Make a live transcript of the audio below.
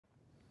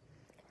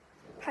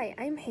Hi,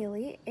 I'm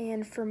Haley,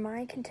 and for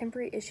my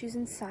Contemporary Issues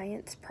in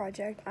Science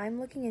project,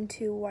 I'm looking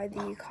into why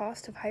the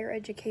cost of higher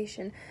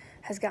education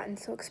has gotten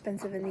so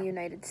expensive in the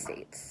United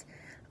States.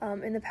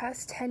 In the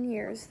past 10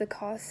 years, the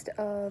cost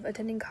of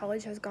attending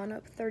college has gone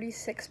up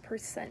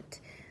 36%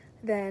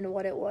 than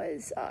what it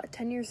was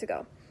 10 years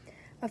ago.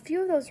 A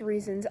few of those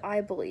reasons,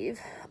 I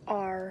believe,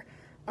 are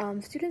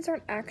students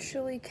aren't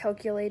actually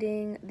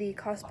calculating the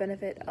cost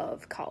benefit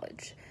of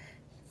college.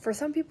 For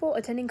some people,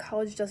 attending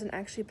college doesn't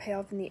actually pay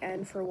off in the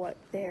end for what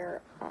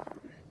their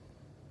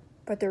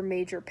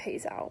major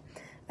pays out.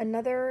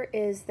 Another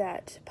is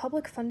that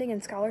public funding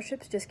and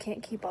scholarships just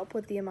can't keep up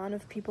with the amount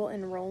of people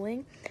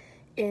enrolling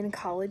in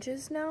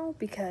colleges now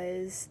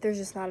because there's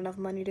just not enough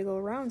money to go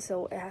around,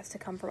 so it has to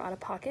come from out of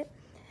pocket.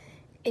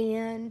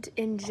 And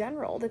in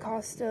general, the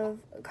cost of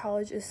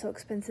college is so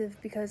expensive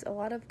because a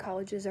lot of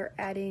colleges are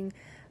adding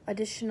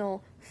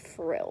additional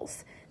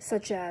frills,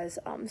 such as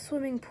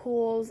swimming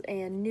pools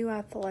and new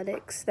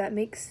athletics that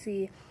makes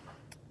the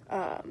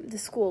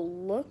school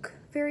look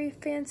very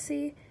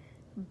fancy,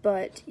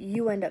 but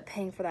you end up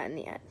paying for that in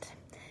the end.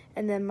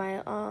 And then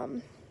my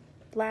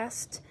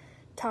last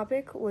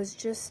topic was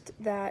just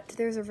that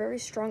there's a very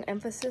strong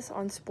emphasis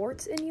on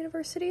sports in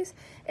universities,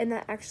 and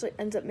that actually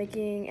ends up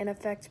making an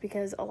effect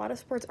because a lot of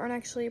sports aren't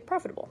actually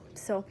profitable.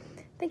 So,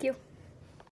 thank you.